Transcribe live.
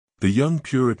The Young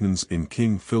Puritans in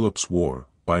King Philip's War,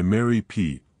 by Mary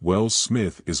P. Wells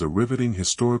Smith is a riveting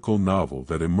historical novel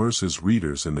that immerses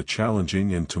readers in the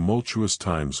challenging and tumultuous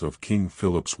times of King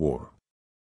Philip's War.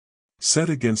 Set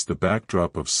against the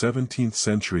backdrop of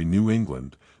 17th-century New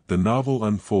England, the novel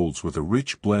unfolds with a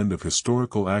rich blend of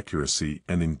historical accuracy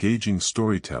and engaging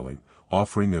storytelling,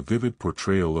 offering a vivid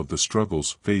portrayal of the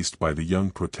struggles faced by the young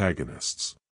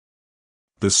protagonists.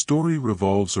 The story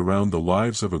revolves around the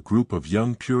lives of a group of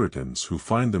young Puritans who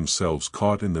find themselves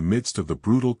caught in the midst of the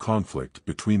brutal conflict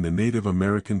between the Native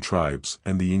American tribes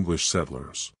and the English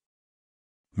settlers.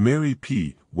 Mary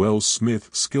P. Wells Smith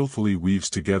skillfully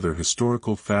weaves together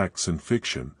historical facts and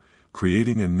fiction,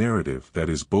 creating a narrative that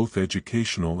is both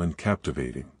educational and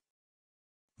captivating.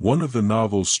 One of the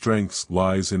novel's strengths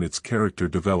lies in its character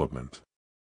development.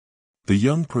 The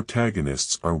young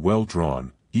protagonists are well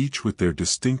drawn, each with their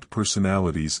distinct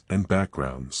personalities and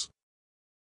backgrounds.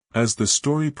 As the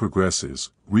story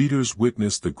progresses, readers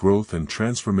witness the growth and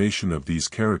transformation of these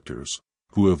characters,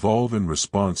 who evolve in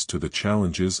response to the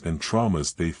challenges and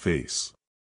traumas they face.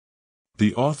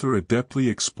 The author adeptly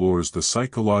explores the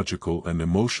psychological and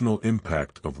emotional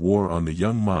impact of war on the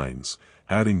young minds,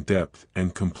 adding depth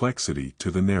and complexity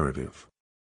to the narrative.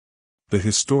 The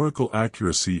historical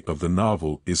accuracy of the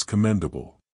novel is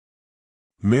commendable.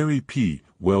 Mary P.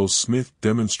 Wells Smith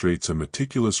demonstrates a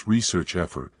meticulous research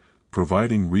effort,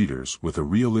 providing readers with a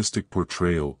realistic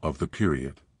portrayal of the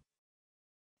period.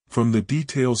 From the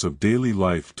details of daily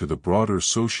life to the broader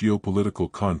socio-political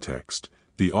context,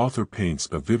 the author paints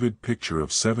a vivid picture of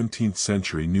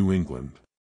 17th-century New England.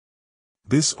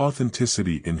 This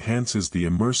authenticity enhances the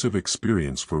immersive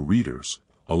experience for readers,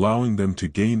 allowing them to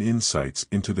gain insights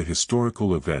into the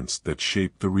historical events that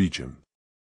shaped the region.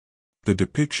 The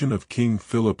depiction of King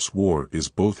Philip's War is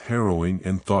both harrowing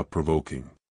and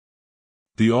thought-provoking.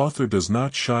 The author does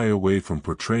not shy away from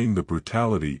portraying the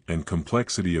brutality and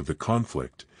complexity of the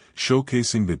conflict,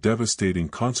 showcasing the devastating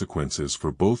consequences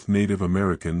for both Native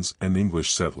Americans and English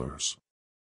settlers.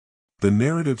 The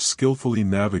narrative skillfully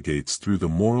navigates through the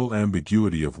moral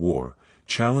ambiguity of war,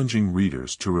 challenging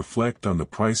readers to reflect on the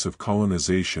price of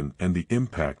colonization and the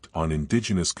impact on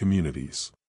indigenous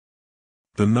communities.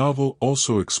 The novel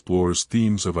also explores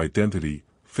themes of identity,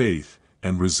 faith,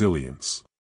 and resilience.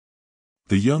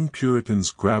 The young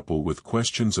Puritans grapple with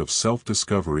questions of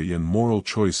self-discovery and moral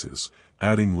choices,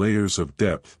 adding layers of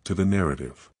depth to the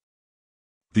narrative.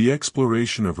 The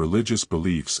exploration of religious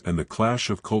beliefs and the clash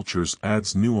of cultures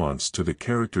adds nuance to the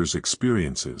characters'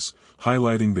 experiences,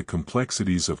 highlighting the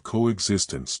complexities of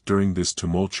coexistence during this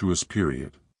tumultuous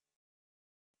period.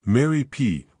 Mary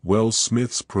P. Wells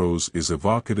Smith's prose is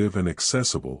evocative and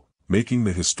accessible, making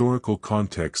the historical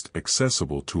context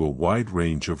accessible to a wide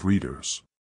range of readers.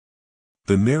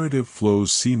 The narrative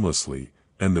flows seamlessly,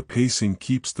 and the pacing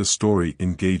keeps the story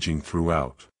engaging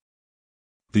throughout.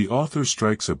 The author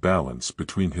strikes a balance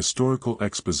between historical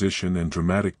exposition and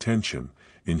dramatic tension,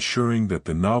 ensuring that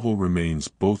the novel remains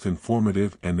both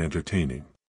informative and entertaining.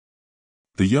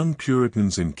 The Young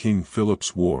Puritans in King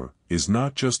Philip's War is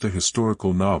not just a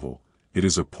historical novel, it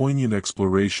is a poignant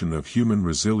exploration of human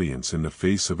resilience in the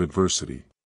face of adversity.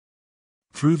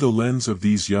 Through the lens of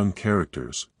these young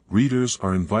characters, readers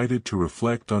are invited to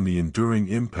reflect on the enduring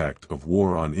impact of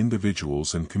war on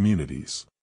individuals and communities.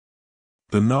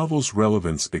 The novel's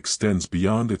relevance extends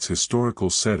beyond its historical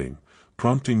setting,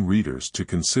 prompting readers to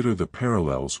consider the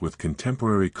parallels with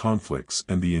contemporary conflicts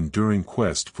and the enduring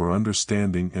quest for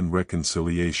understanding and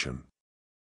reconciliation.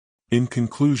 In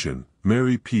conclusion,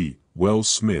 Mary P. Wells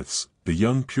Smith's The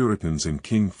Young Puritans in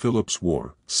King Philip's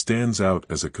War stands out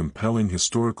as a compelling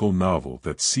historical novel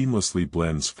that seamlessly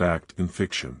blends fact and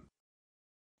fiction.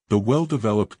 The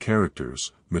well-developed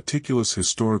characters, meticulous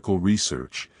historical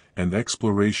research, and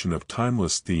exploration of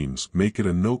timeless themes make it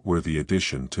a noteworthy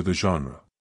addition to the genre.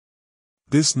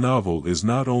 This novel is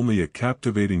not only a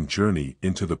captivating journey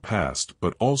into the past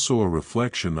but also a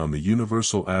reflection on the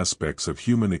universal aspects of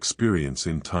human experience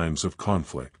in times of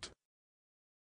conflict.